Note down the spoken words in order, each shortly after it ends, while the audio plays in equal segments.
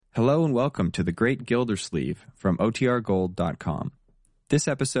Hello and welcome to The Great Gildersleeve from OTRGold.com. This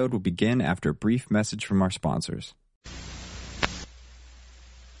episode will begin after a brief message from our sponsors.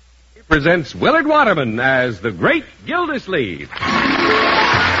 He presents Willard Waterman as The Great Gildersleeve.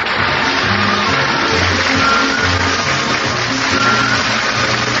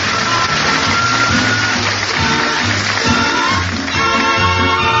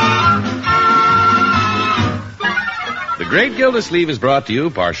 The Great Gildersleeve is brought to you,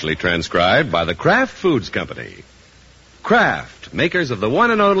 partially transcribed, by the Kraft Foods Company. Kraft, makers of the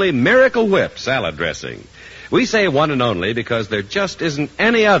one and only Miracle Whip salad dressing. We say one and only because there just isn't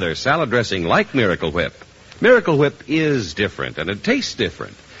any other salad dressing like Miracle Whip. Miracle Whip is different, and it tastes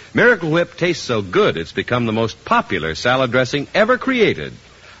different. Miracle Whip tastes so good it's become the most popular salad dressing ever created.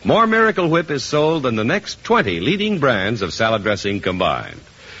 More Miracle Whip is sold than the next 20 leading brands of salad dressing combined.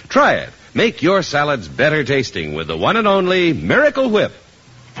 Try it. Make your salads better tasting with the one and only Miracle Whip.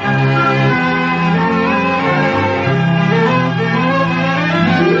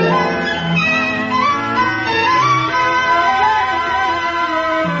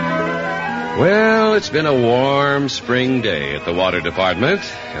 Well, it's been a warm spring day at the water department,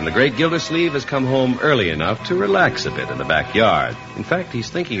 and the Great Gildersleeve has come home early enough to relax a bit in the backyard. In fact, he's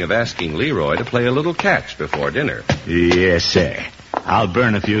thinking of asking Leroy to play a little catch before dinner. Yes, sir. I'll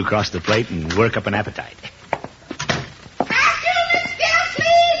burn a few across the plate and work up an appetite. Afternoon, Miss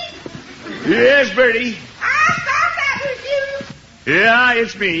Gildersleeve. Yes, Bertie. I thought that was you. Yeah,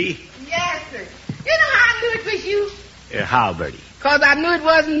 it's me. Yes, sir. You know how I knew it was you? How, Bertie? Because I knew it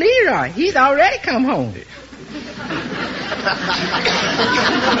wasn't Leroy. He's already come home.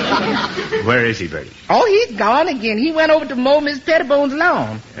 Where is he, Bertie? Oh, he's gone again. He went over to mow Miss Pettibone's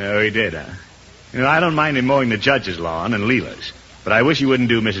lawn. Oh, he did, huh? You know, I don't mind him mowing the judge's lawn and Leela's, but I wish he wouldn't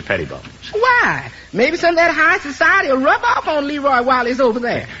do Mrs. Pettibone's. Why? Maybe some of that high society will rub off on Leroy while he's over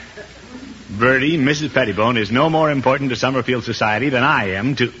there. Bertie, Mrs. Pettibone is no more important to Summerfield society than I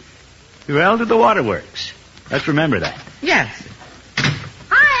am to the waterworks. Let's remember that. Yes.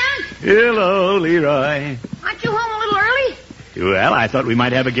 Hi, Aunt. Hello, Leroy. Aren't you home a little early? Well, I thought we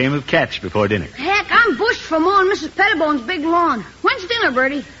might have a game of catch before dinner. Heck, I'm bushed for mowing Mrs. Pettibone's big lawn. When's dinner,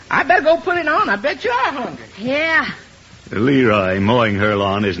 Bertie? I better go put it on. I bet you are hungry. Yeah, Leroy, mowing her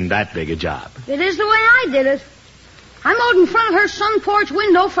lawn isn't that big a job. it is the way I did it. I mowed in front of her sun porch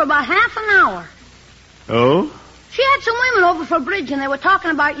window for about half an hour. Oh? She had some women over for bridge, and they were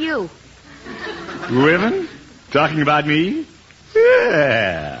talking about you. Women? Talking about me?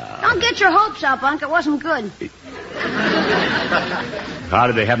 Yeah. Don't get your hopes up, Unc. It wasn't good. How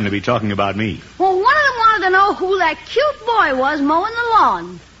did they happen to be talking about me? Well, one of them wanted to know who that cute boy was mowing the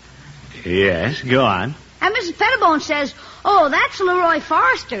lawn. Yes, go on. And Mrs. Pettibone says, "Oh, that's Leroy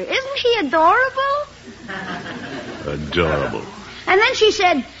Forrester. Isn't he adorable?" Adorable. And then she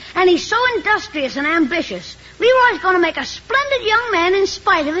said, "And he's so industrious and ambitious. Leroy's going to make a splendid young man in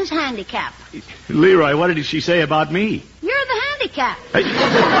spite of his handicap." Leroy, what did she say about me? You're the handicap. Hey.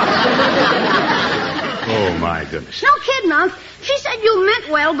 Oh, my goodness. No kidding, Unc. She said you meant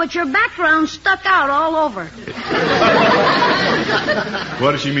well, but your background stuck out all over.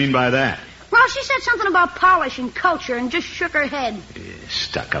 What does she mean by that? Well, she said something about polish and culture and just shook her head.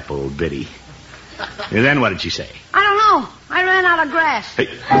 Stuck-up old biddy. And then what did she say? I don't know. I ran out of grass. Hey.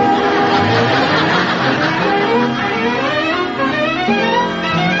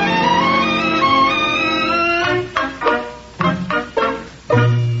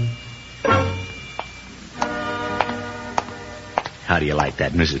 How do you like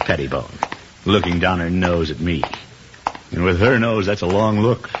that, Mrs. Pettibone? Looking down her nose at me. And with her nose, that's a long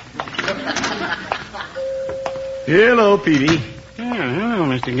look. Hello, Peavy. Oh, hello,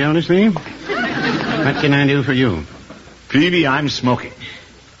 Mr. Gildersleeve. What can I do for you? Peavy, I'm smoking.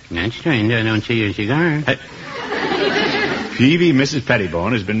 That's strange. I don't see your cigar. Peavy, Mrs.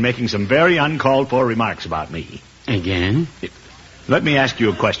 Pettibone has been making some very uncalled for remarks about me. Again? Let me ask you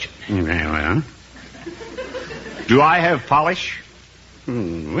a question. Very well. Do I have polish?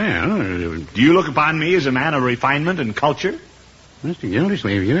 Well, Do you look upon me as a man of refinement and culture? Mr.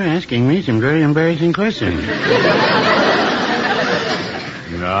 Gildersleeve, you're asking me some very embarrassing questions.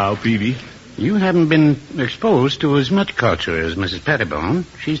 No, Peavy. You haven't been exposed to as much culture as Mrs. Pettibone.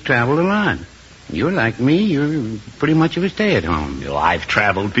 She's traveled a lot. You're like me. You're pretty much of a stay-at-home. Well, I've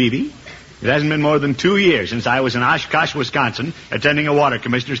traveled, Peavy. It hasn't been more than 2 years since I was in Oshkosh, Wisconsin, attending a water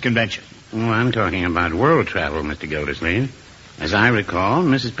commissioners' convention. Oh, I'm talking about world travel, Mr. Gildersleeve. As I recall,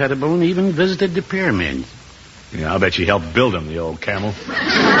 Mrs. Pettibone even visited the pyramids. Yeah, I'll bet she helped build them, the old camel.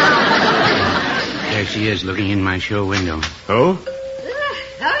 There she is, looking in my show window. Oh?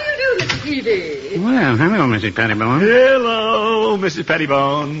 How do you do, Mr. Peavy? Well, hello, Mrs. Pettibone. Hello. Hello, Mrs.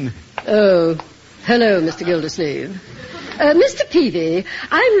 Pettibone. Oh, hello, Mr. Gildersleeve. Mr. Peavy,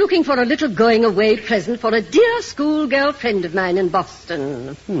 I'm looking for a little going-away present for a dear schoolgirl friend of mine in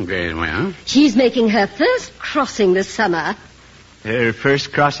Boston. Very well. She's making her first crossing this summer. Her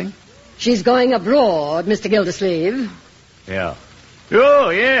first crossing? She's going abroad, Mr. Gildersleeve. Yeah. Oh,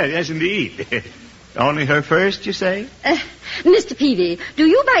 yes, indeed. Only her first, you say? Mr. Peavy, do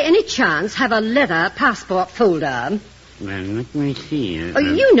you by any chance have a leather passport folder? Well, let me see.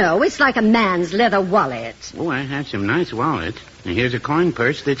 You know, it's like a man's leather wallet. Oh, I have some nice wallet. And here's a coin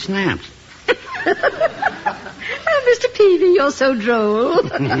purse that snaps. Oh, Mr. Peavy, you're so droll.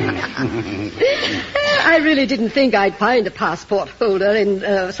 I really didn't think I'd find a passport holder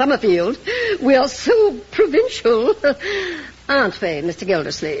in Summerfield. We are so provincial. Aren't we, Mr.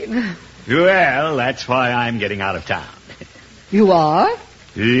 Gildersleeve? Well, that's why I'm getting out of town. You are?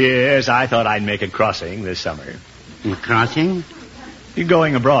 Yes, I thought I'd make a crossing this summer. A crossing? You're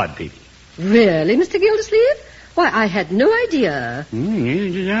going abroad, Petey. Really, Mr. Gildersleeve? Why, I had no idea. Neither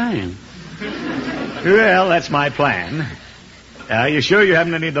did I. Well, that's my plan. You sure you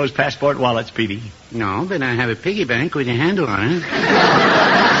haven't any of those passport wallets, Petey? No, but I have a piggy bank with a handle on it.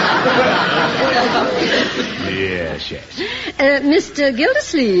 Yes. Mr.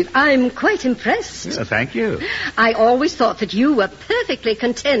 Gildersleeve, I'm quite impressed. Well, thank you. I always thought that you were perfectly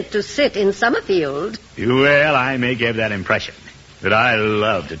content to sit in Summerfield. Well, I may give that impression, but I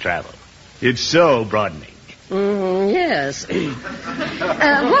love to travel. It's so broadening. Yes.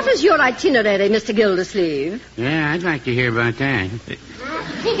 What is your itinerary, Mr. Gildersleeve? Yeah, I'd like to hear about that.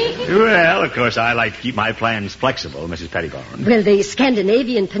 Well, of course, I like to keep my plans flexible, Mrs. Pettibone. Well, the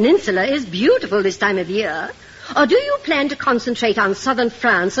Scandinavian peninsula is beautiful this time of year. Or do you plan to concentrate on southern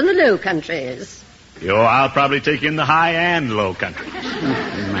France and the Low Countries? I'll probably take in the high and low countries.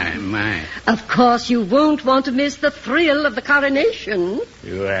 My. Of course, you won't want to miss the thrill of the coronation.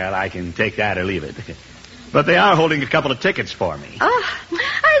 Well, I can take that or leave it. But they are holding a couple of tickets for me.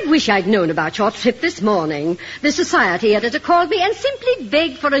 I wish I'd known about your trip this morning. The society editor called me and simply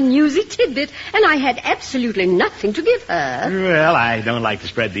begged for a newsy tidbit, and I had absolutely nothing to give her. Well, I don't like to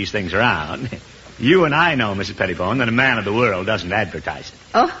spread these things around. You and I know, Mrs. Pettibone, that a man of the world doesn't advertise it.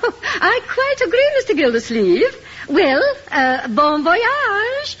 Oh, I quite agree, Mr. Gildersleeve. Well, bon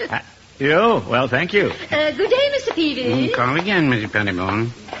voyage. Well, thank you. Good day, Mr. Peavy. Call again, Mrs.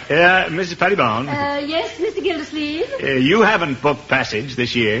 Pettibone. Mrs. Pettibone. Yes, Mr. Gildersleeve? You haven't booked passage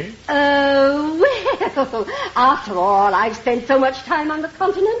this year. Well, after all, I've spent so much time on the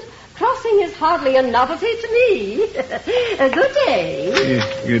continent. Crossing is hardly a novelty to me. Good day.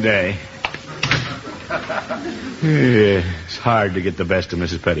 Good day. It's hard to get the best of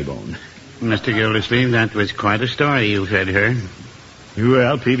Mrs. Pettibone. Mr. Gildersleeve, that was quite a story you fed her.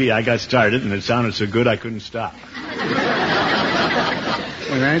 Well, Peavy, I got started, and it sounded so good I couldn't stop.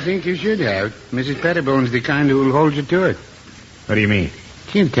 Well, I think you should have. Mrs. Pettibone's the kind who'll hold you to it. What do you mean?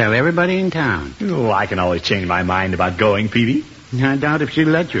 She'll tell everybody in town. I can always change my mind about going, Peavy. I doubt if she'll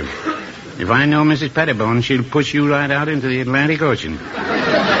let you. If I know Mrs. Pettibone, she'll push you right out into the Atlantic Ocean.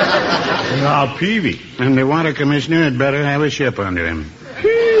 Now, Peavy. And the water commissioner had better have a ship under him.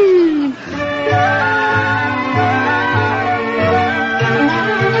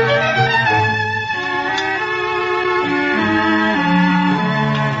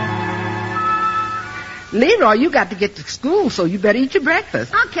 Leroy, you got to get to school, so you better eat your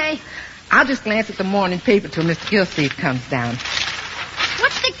breakfast. Okay. I'll just glance at the morning paper till Mr. Gildersleeve comes down.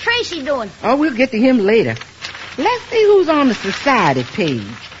 What's Dick Tracy doing? Oh, we'll get to him later. Let's see who's on the society page.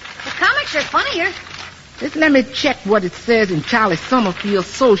 The comics are funnier. Just let me check what it says in Charlie Summerfield's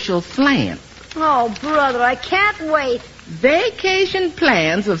social slant. Oh, brother, I can't wait. Vacation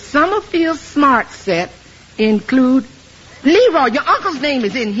plans of Summerfield's Smart Set include... Leroy, your uncle's name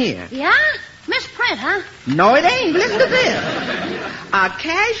is in here. Yeah? Misprint, huh? No, it ain't. Listen to this. A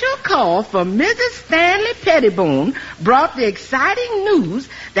casual call from Mrs. Stanley Pettibone brought the exciting news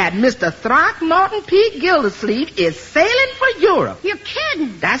that Mr. Throckmorton P. Gildersleeve is sailing for Europe. You're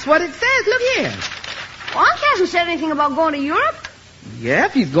kidding. That's what it says. Look here. Well, Unc hasn't said anything about going to Europe. Yeah,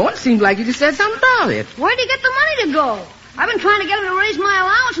 if he's going, it seems like he just said something about it. Where'd he get the money to go? I've been trying to get him to raise my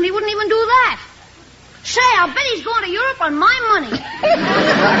allowance, and he wouldn't even do that. Say, I'll bet he's going to Europe on my money.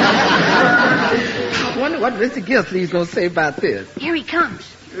 I wonder what Mr. Gildersleeve's going to say about this. Here he comes.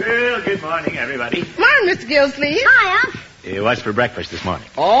 Well, good morning, everybody. Morning, Mr. Gildersleeve. Hi, Unc. What's for breakfast this morning?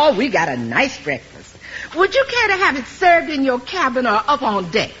 Oh, we got a nice breakfast. Would you care to have it served in your cabin or up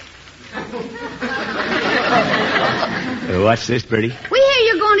on deck? What's this, Bertie? We hear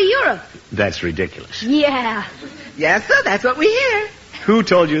you're going to Europe. That's ridiculous. Yeah. Yes, sir, that's what we hear. Who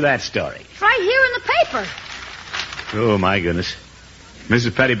told you that story? It's right here in the paper. Oh, my goodness.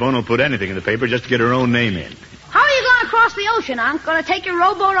 Mrs. Pettibone will put anything in the paper just to get her own name in. How are you going to cross the ocean, Unc? Going to take your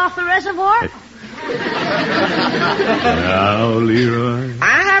rowboat off the reservoir? Now, Leroy.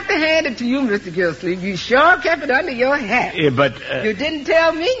 I have to hand it to you, Mr. Gildersleeve. You sure kept it under your hat. Yeah, but... You didn't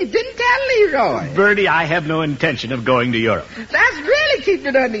tell me. You didn't tell Leroy. Bertie, I have no intention of going to Europe. That's really keeping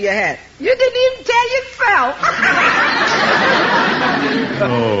it under your hat. You didn't even tell yourself.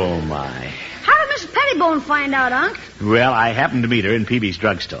 Oh, my. How did Mrs. Pettibone find out, Unc? Well, I happened to meet her in Peavy's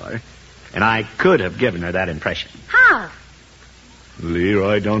drugstore, and I could have given her that impression. How?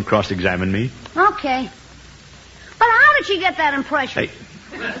 Leroy, don't cross-examine me. Okay. But how did she get that impression?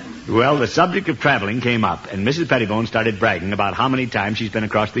 Hey. Well, the subject of traveling came up, and Mrs. Pettibone started bragging about how many times she's been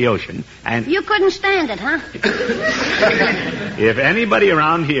across the ocean, and... You couldn't stand it, huh? If anybody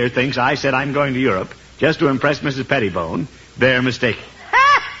around here thinks I said I'm going to Europe just to impress Mrs. Pettibone, they're mistaken.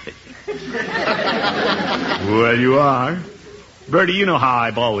 Well, you are. Bertie, you know how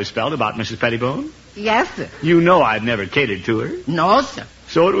I've always felt about Mrs. Pettibone. Yes, sir. You know I've never catered to her. No, sir.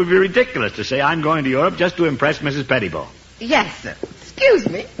 So it would be ridiculous to say I'm going to Europe just to impress Mrs. Pettibone. Yes, sir. Excuse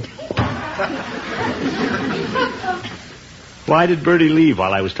me. Why did Bertie leave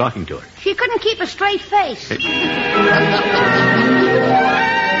while I was talking to her? She couldn't keep a straight face.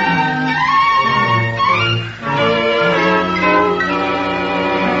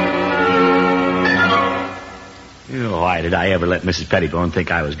 Why did I ever let Mrs. Pettibone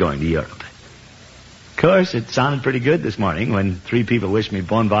think I was going to Europe? Of course, it sounded pretty good this morning when 3 people wished me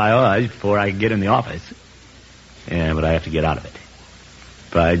bon voyage before I could get in the office. Yeah, but I have to get out of it.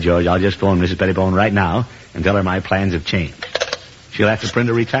 By George, I'll just phone Mrs. Pettibone right now and tell her my plans have changed. She'll have to print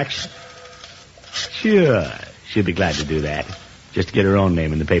a retraction. Sure, she'll be glad to do that. Just to get her own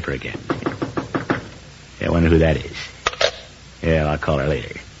name in the paper again. Yeah, I wonder who that is. Yeah, I'll call her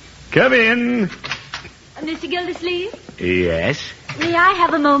later. Come in. Mr. Gildersleeve? Yes? May I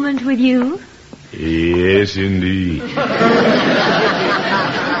have a moment with you? Yes, indeed.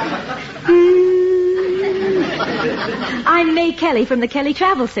 I'm May Kelly from the Kelly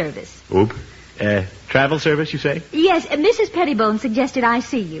Travel Service. Oop. Travel service, you say? Yes, Mrs. Pettibone suggested I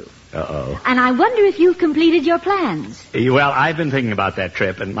see you. Uh-oh. And I wonder if you've completed your plans. Well, I've been thinking about that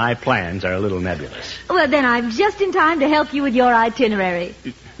trip, and my plans are a little nebulous. Well, then I'm just in time to help you with your itinerary.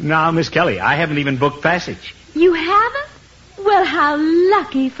 Now, Miss Kelly, I haven't even booked passage. You haven't? Well, how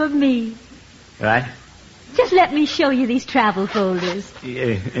lucky for me. Right? Just let me show you these travel folders.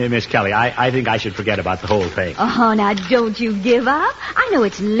 Miss Kelly, I think I should forget about the whole thing. Oh, now don't you give up. I know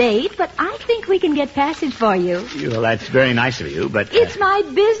it's late, but I think we can get passage for you. Well, that's very nice of you, but... It's my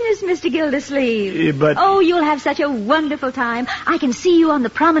business, Mr. Gildersleeve. But... Oh, you'll have such a wonderful time. I can see you on the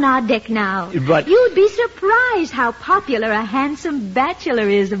promenade deck now. But... You'd be surprised how popular a handsome bachelor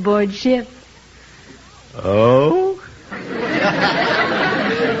is aboard ship. Oh?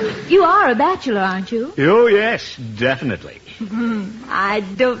 You are a bachelor, aren't you? Oh, yes, definitely. I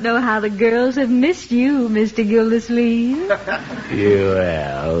don't know how the girls have missed you, Mr. Gildersleeve.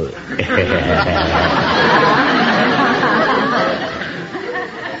 Well...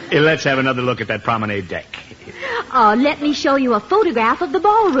 Let's have another look at that promenade deck. Oh, let me show you a photograph of the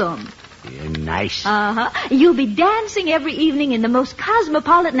ballroom. Nice. Uh-huh. You'll be dancing every evening in the most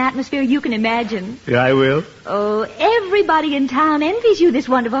cosmopolitan atmosphere you can imagine. Yeah, I will. Oh, everybody in town envies you this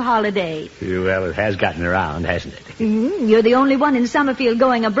wonderful holiday. Well, it has gotten around, hasn't it? You're the only one in Summerfield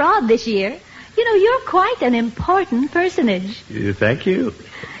going abroad this year. You know, you're quite an important personage. Thank you.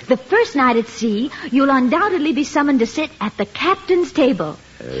 The first night at sea, you'll undoubtedly be summoned to sit at the captain's table.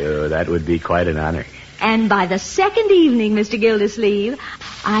 Oh, that would be quite an honor. And by the second evening, Mr. Gildersleeve,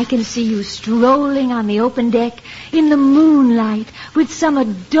 I can see you strolling on the open deck in the moonlight with some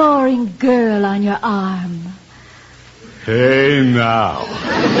adoring girl on your arm. Hey, now.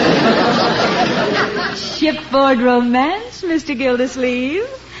 Shipboard romance, Mr. Gildersleeve.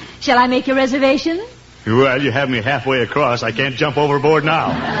 Shall I make your reservation? Well, you have me halfway across. I can't jump overboard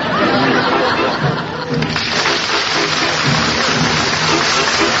now.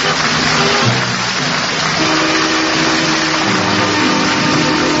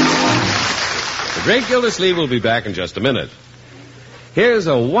 The great Gildersleeve will be back in just a minute. Here's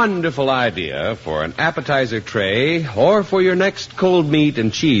a wonderful idea for an appetizer tray or for your next cold meat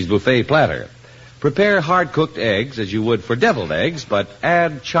and cheese buffet platter. Prepare hard-cooked eggs as you would for deviled eggs, but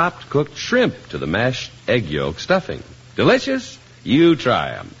add chopped cooked shrimp to the mashed egg yolk stuffing. Delicious? You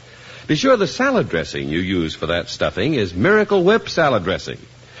try 'em. Be sure the salad dressing you use for that stuffing is Miracle Whip salad dressing.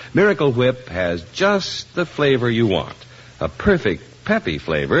 Miracle Whip has just the flavor you want. A perfect peppy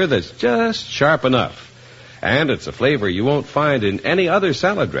flavor that's just sharp enough. And it's a flavor you won't find in any other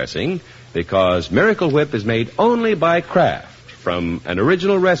salad dressing because Miracle Whip is made only by Kraft. from an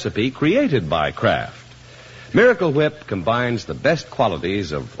original recipe created by Kraft. Miracle Whip combines the best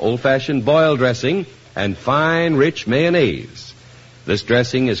qualities of old-fashioned boil dressing and fine, rich mayonnaise. This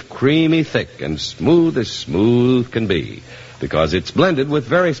dressing is creamy thick and smooth as smooth can be because it's blended with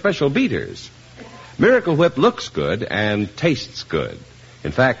very special beaters. Miracle Whip looks good and tastes good.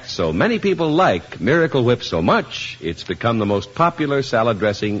 In fact, so many people like Miracle Whip so much, it's become the most popular salad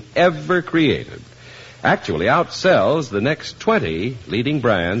dressing ever created. Actually outsells the next 20 leading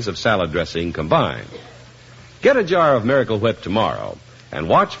brands of salad dressing combined. Get a jar of Miracle Whip tomorrow and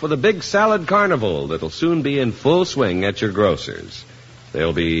watch for the big salad carnival that'll soon be in full swing at your grocer's.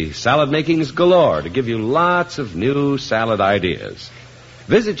 There'll be salad makings galore to give you lots of new salad ideas.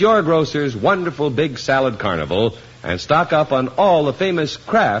 Visit your grocer's wonderful big salad carnival and stock up on all the famous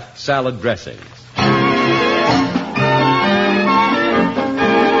Kraft salad dressings.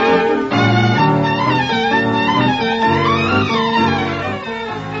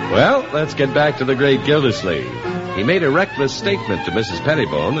 Well, let's get back to the great Gildersleeve. He made a reckless statement to Mrs.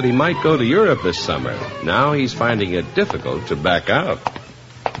 Pettibone that he might go to Europe this summer. Now he's finding it difficult to back out.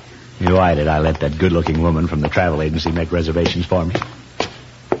 Why did I let that good-looking woman from the travel agency make reservations for me?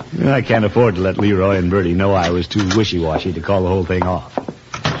 I can't afford to let Leroy and Bertie know I was too wishy-washy to call the whole thing off.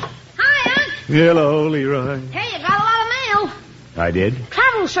 Hi, Unc. Hello, Leroy. Hey, you got a lot of mail. I did?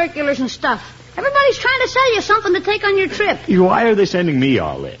 Travel circulars and stuff. Everybody's trying to sell you something to take on your trip. Why are they sending me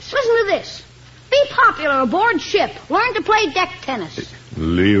all this? Listen to this. Be popular aboard ship. Learn to play deck tennis.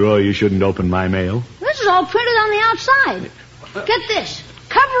 Leroy, you shouldn't open my mail. This is all printed on the outside. Get this.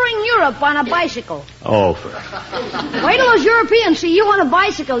 Covering Europe on a bicycle. Oh. Wait till those Europeans see you on a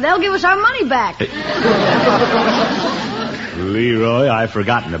bicycle. They'll give us our money back. Leroy, I've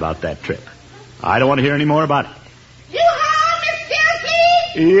forgotten about that trip. I don't want to hear any more about it. You home, Miss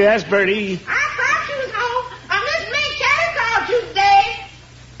Gildy? Yes, Bertie. I thought you was home. Miss Minchetta called you today.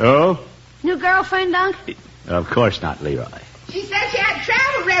 Oh? New girlfriend, Unc? Of course not, Leroy. She said she had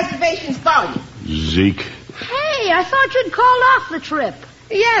travel reservations for you. Zeke. Hey, I thought you'd called off the trip.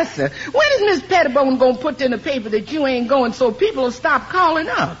 Yes, sir. When is Miss Pettibone going to put in the paper that you ain't going so people will stop calling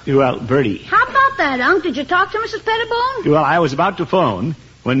up? Well, Bertie. How about that, Unc? Did you talk to Mrs. Pettibone? Well, I was about to phone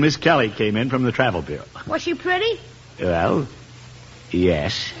when Miss Kelly came in from the travel bureau. Was she pretty? Well,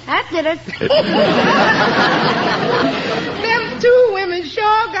 yes. That did it. Them two women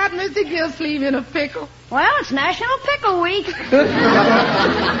sure got Mr. Gilsleeve in a pickle. Well, it's National Pickle Week. No,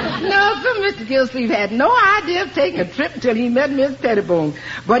 sir, Mr. Gilsleeve had no idea of taking a trip until he met Miss Pettibone.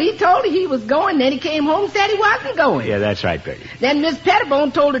 But he told her he was going, then he came home and said he wasn't going. Yeah, that's right, Bertie. Then Miss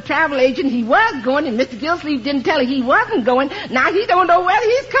Pettibone told the travel agent he was going, and Mr. Gilsleeve didn't tell her he wasn't going. Now he don't know whether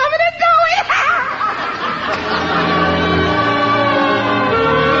he's coming or going.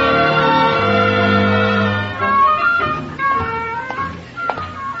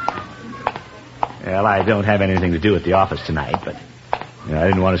 Well, I don't have anything to do at the office tonight, but I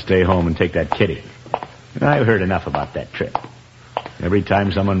didn't want to stay home and take that kitty. I've heard enough about that trip. Every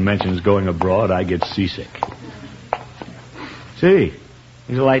time someone mentions going abroad, I get seasick. See,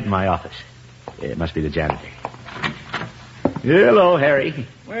 there's a light in my office. It must be the janitor. Hello, Harry.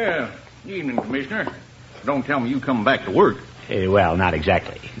 Well, evening, Commissioner. Don't tell me you come back to work. Well, not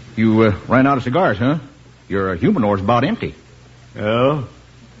exactly. You ran out of cigars, huh? Your humidor's about empty. Oh?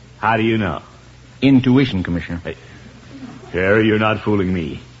 How do you know? Intuition, Commissioner. Hey, Harry, you're not fooling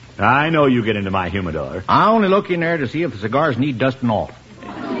me. I know you get into my humidor. I only look in there to see if the cigars need dusting off.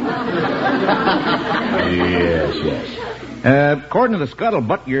 Yes. According to the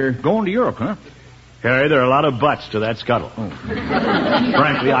scuttlebutt, you're going to Europe, huh? Harry, there are a lot of butts to that scuttle. Oh.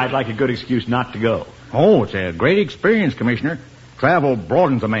 Frankly, I'd like a good excuse not to go. Oh, it's a great experience, Commissioner. Travel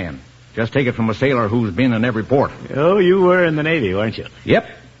broadens a man. Just take it from a sailor who's been in every port. Oh, you were in the Navy, weren't you?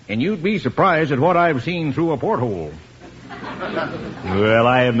 Yep. And you'd be surprised at what I've seen through a porthole. Well,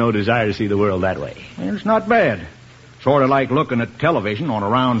 I have no desire to see the world that way. It's not bad. Sort of like looking at television on a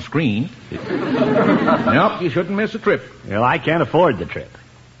round screen. Nope, you shouldn't miss a trip. Well, I can't afford the trip.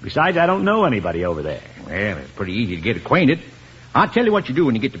 Besides, I don't know anybody over there. Well, it's pretty easy to get acquainted. I'll tell you what you do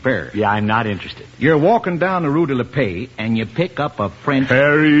when you get to Paris. Yeah, I'm not interested. You're walking down the Rue de la Paix, and you pick up a French...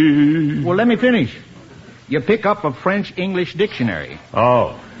 Harry! Well, let me finish. You pick up a French-English dictionary.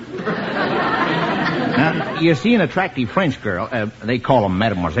 Oh. Now, you see an attractive French girl. They call them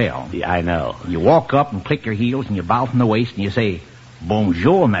mademoiselle. Yeah, I know. You walk up and click your heels, and you bow from the waist, and you say,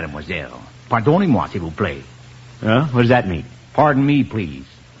 Bonjour, mademoiselle. Pardonnez-moi, s'il vous plaît. Huh? What does that mean? Pardon me, please.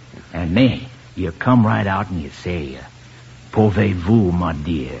 And then you come right out and you say, Pouvez-vous, ma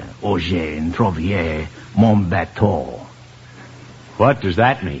dear, auger introvier mon bateau? What does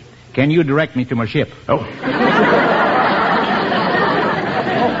that mean? Can you direct me to my ship? Oh.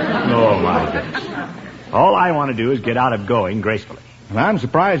 my goodness. All I want to do is get out of going gracefully. Well, I'm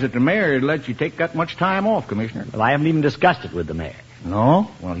surprised that the mayor let you take that much time off, Commissioner. Well, I haven't even discussed it with the mayor. No?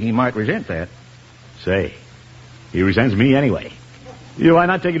 Well, he might resent that. Say, he resents me anyway. Why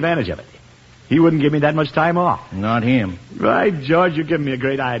not take advantage of it? He wouldn't give me that much time off. Not him. Right, George, you're giving me a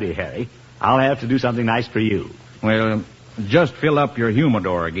great idea, Harry. I'll have to do something nice for you. Well, just fill up your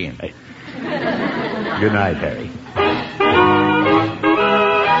humidor again. Hey. Good night, Harry.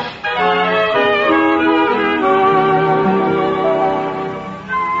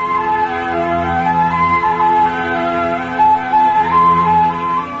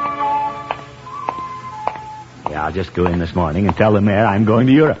 Yeah, I'll just go in this morning and tell the mayor I'm going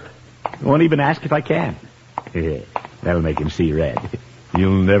to Europe. I won't even ask if I can. That'll make him see red.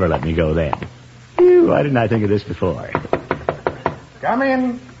 You'll never let me go then. Why didn't I think of this before? Come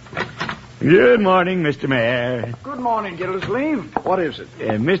in. Good morning, Mr. Mayor. Good morning, Gildersleeve. What is it?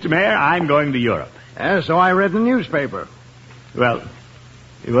 Mr. Mayor, I'm going to Europe. So I read the newspaper. Well,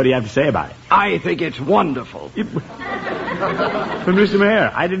 what do you have to say about it? I think it's wonderful. But, Mr.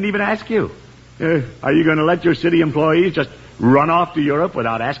 Mayor, I didn't even ask you. Are you going to let your city employees just run off to Europe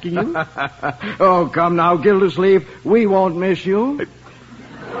without asking you? Oh, come now, Gildersleeve. We won't miss you.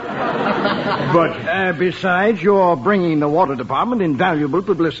 But... besides, you're bringing the water department invaluable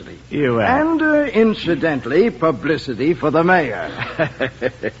publicity. And, incidentally, publicity for the mayor.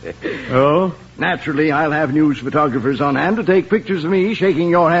 Oh? Naturally, I'll have news photographers on hand to take pictures of me shaking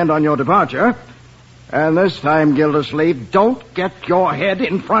your hand on your departure. And this time, Gildersleeve, don't get your head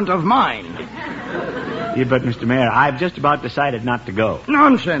in front of mine. But, Mr. Mayor, I've just about decided not to go.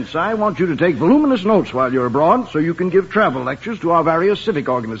 Nonsense. I want you to take voluminous notes while you're abroad so you can give travel lectures to our various civic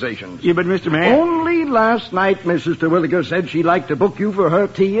organizations. But, Mr. Mayor... Only last night, Mrs. Terwilliger said she'd like to book you for her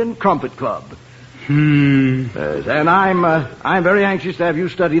tea and trumpet club. And I'm very anxious to have you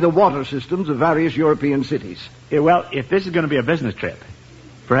study the water systems of various European cities. Well, if this is going to be a business trip,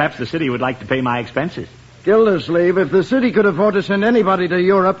 perhaps the city would like to pay my expenses. Gildersleeve, if the city could afford to send anybody to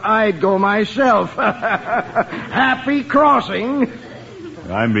Europe, I'd go myself. Happy crossing.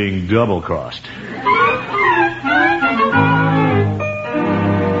 I'm being double-crossed.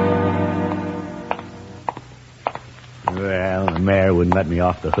 Well, the mayor wouldn't let me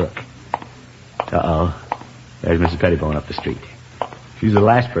off the hook. Uh-oh. There's Mrs. Pettibone up the street. She's the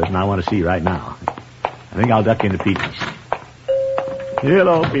last person I want to see right now. I think I'll duck into Peepee's.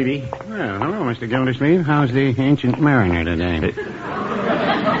 Hello, Peepee. Well, hello, Mr. Gildersleeve. How's the ancient mariner today?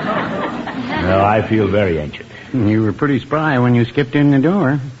 No, I feel very ancient. You were pretty spry when you skipped in the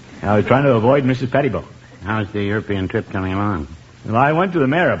door. I was trying to avoid Mrs. Pettibone. How's the European trip coming along? Well, I went to the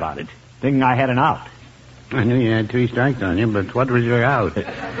mayor about it, thinking I had an out. I knew you had 3 strikes on you, but what was your out?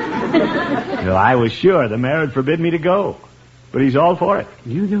 Well, I was sure the mayor had forbidden me to go, but he's all for it.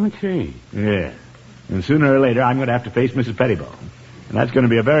 You don't say. Yeah. And sooner or later, I'm going to have to face Mrs. Pettibone. And that's going to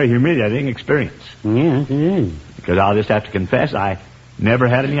be a very humiliating experience. Yes, it is. Because I'll just have to confess I never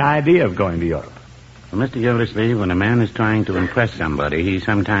had any idea of going to Europe. Well, Mr. Gildersleeve, when a man is trying to impress somebody, he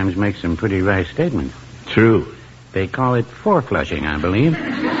sometimes makes some pretty rash statements. True. They call it four-flushing, I believe.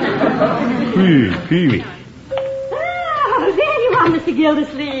 Peewee. Oh, there you are, Mr.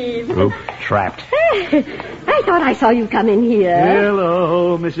 Gildersleeve. Oh, trapped. I thought I saw you come in here.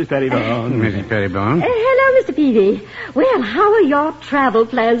 Hello, Mrs. Pettibone. Mrs. Pettibone. Hello, Mr. Peavy. Well, how are your travel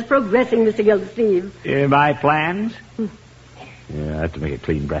plans progressing, Mr. Gildersleeve? My plans? Yeah, I have to make a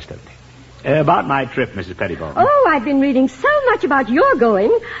clean breast of it. About my trip, Mrs. Pettibone. Oh, I've been reading so much about your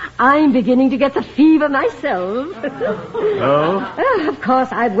going. I'm beginning to get the fever myself. Oh? Of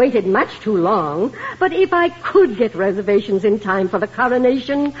course, I've waited much too long. But if I could get reservations in time for the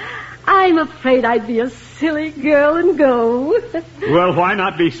coronation, I'm afraid I'd be a silly girl and go. Well, why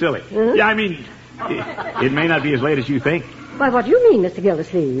not be silly? Yeah, I mean, it may not be as late as you think. Why, what do you mean, Mr.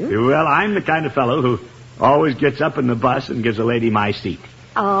 Gildersleeve? Well, I'm the kind of fellow who always gets up in the bus and gives a lady my seat.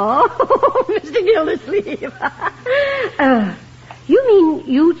 Oh, Mr. Gildersleeve. You mean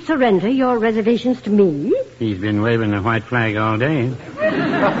you'd surrender your reservations to me? He's been waving the white flag all day.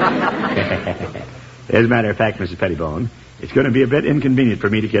 As a matter of fact, Mrs. Pettibone, it's going to be a bit inconvenient for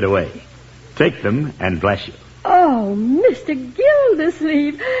me to get away. Take them and bless you. Oh, Mr.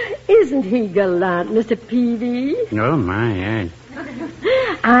 Gildersleeve. Isn't he gallant, Mr. Peavy? Oh, my, yes.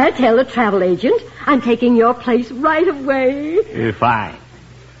 I'll tell the travel agent I'm taking your place right away. Fine.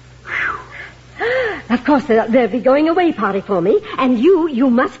 Of course, there'll be going away party for me, and you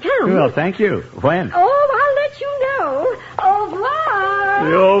must come. Well, thank you. When? Oh, I'll let you know. Au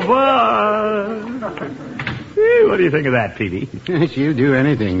revoir. Au revoir. What do you think of that, Peavy? She'll do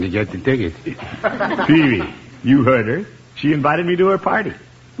anything to get the ticket. Peavy, you heard her. She invited me to her party.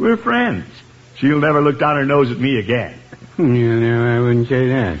 We're friends. She'll never look down her nose at me again. No, I wouldn't say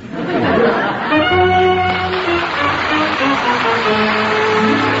that.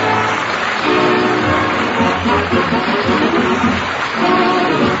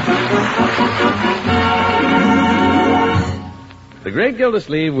 The great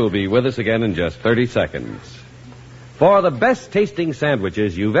Gildersleeve will be with us again in just 30 seconds. For the best tasting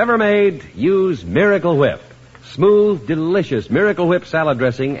sandwiches you've ever made, use Miracle Whip. Smooth, delicious Miracle Whip salad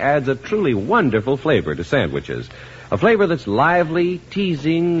dressing adds a truly wonderful flavor to sandwiches. A flavor that's lively,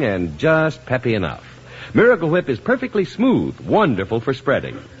 teasing, and just peppy enough. Miracle Whip is perfectly smooth, wonderful for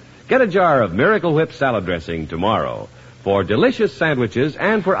spreading. Get a jar of Miracle Whip salad dressing tomorrow. For delicious sandwiches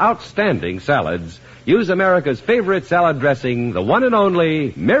and for outstanding salads, use America's favorite salad dressing, the one and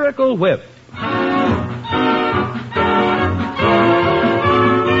only Miracle Whip.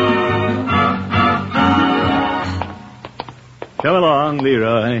 Come along,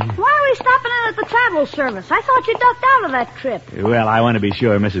 Leroy. Why are we stopping in at the travel service? I thought you ducked out of that trip. Well, I want to be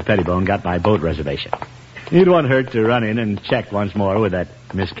sure Mrs. Pettibone got my boat reservation. It won't hurt to run in and check once more with that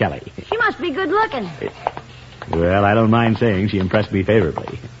Miss Kelly. She must be good looking. Well, I don't mind saying she impressed me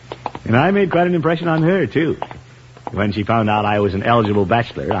favorably. And I made quite an impression on her, too, when she found out I was an eligible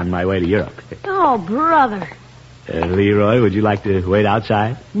bachelor on my way to Europe. Oh, brother. Leroy, would you like to wait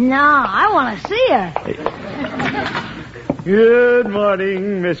outside? No, I want to see her. Good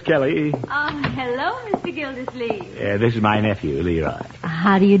morning, Miss Kelly. Hello, Mr. Gildersleeve. This is my nephew, Leroy.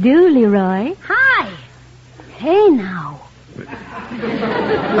 How do you do, Leroy? Hi. Hey, now.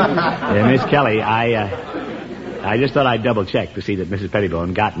 Miss Kelly, I just thought I'd double-check to see that Mrs.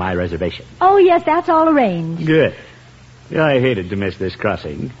 Pettibone got my reservation. Oh, yes, that's all arranged. Good. Yeah, I hated to miss this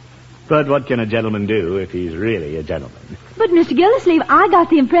crossing. But what can a gentleman do if he's really a gentleman? But, Mr. Gildersleeve, I got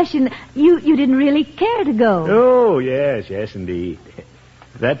the impression you didn't really care to go. Oh, yes, indeed.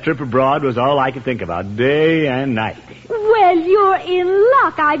 That trip abroad was all I could think about, day and night. Well, you're in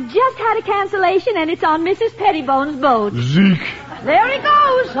luck. I just had a cancellation, and it's on Mrs. Pettibone's boat. Zeke. There he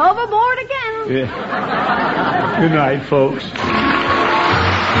goes, overboard again. Yeah. Good night, folks.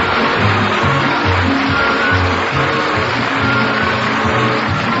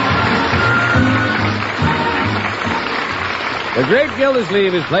 The Great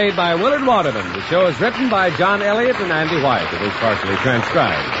Gildersleeve is played by Willard Waterman. The show is written by John Elliott and Andy White. It is partially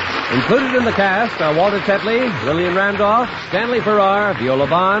transcribed. Included in the cast are Walter Tetley, Lillian Randolph, Stanley Farrar, Viola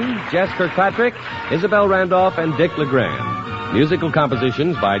Bond, Jess Kirkpatrick, Isabel Randolph, and Dick LeGrand. Musical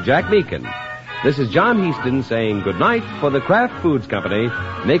compositions by Jack Meakin. This is John Heaston saying goodnight for the Kraft Foods Company,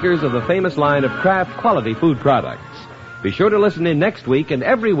 makers of the famous line of Kraft quality food products. Be sure to listen in next week and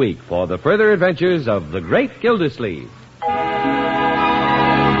every week for the further adventures of the Great Gildersleeve.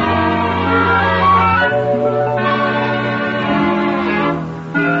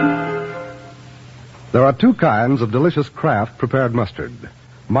 There are two kinds of delicious Kraft prepared mustard.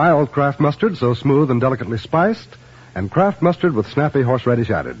 Mild Kraft mustard, so smooth and delicately spiced, and Kraft mustard with snappy horseradish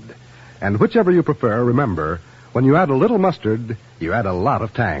added. And whichever you prefer, remember, when you add a little mustard, you add a lot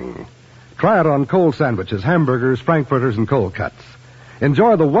of tang. Try it on cold sandwiches, hamburgers, frankfurters, and cold cuts.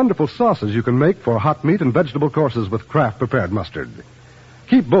 Enjoy the wonderful sauces you can make for hot meat and vegetable courses with Kraft prepared mustard.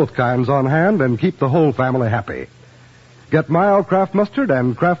 Keep both kinds on hand and keep the whole family happy. Get mild Kraft mustard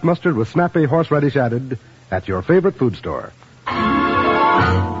and Kraft mustard with snappy horseradish added at your favorite food store.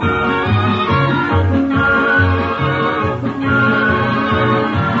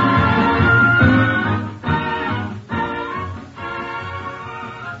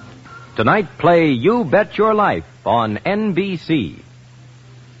 Tonight, play You Bet Your Life on NBC.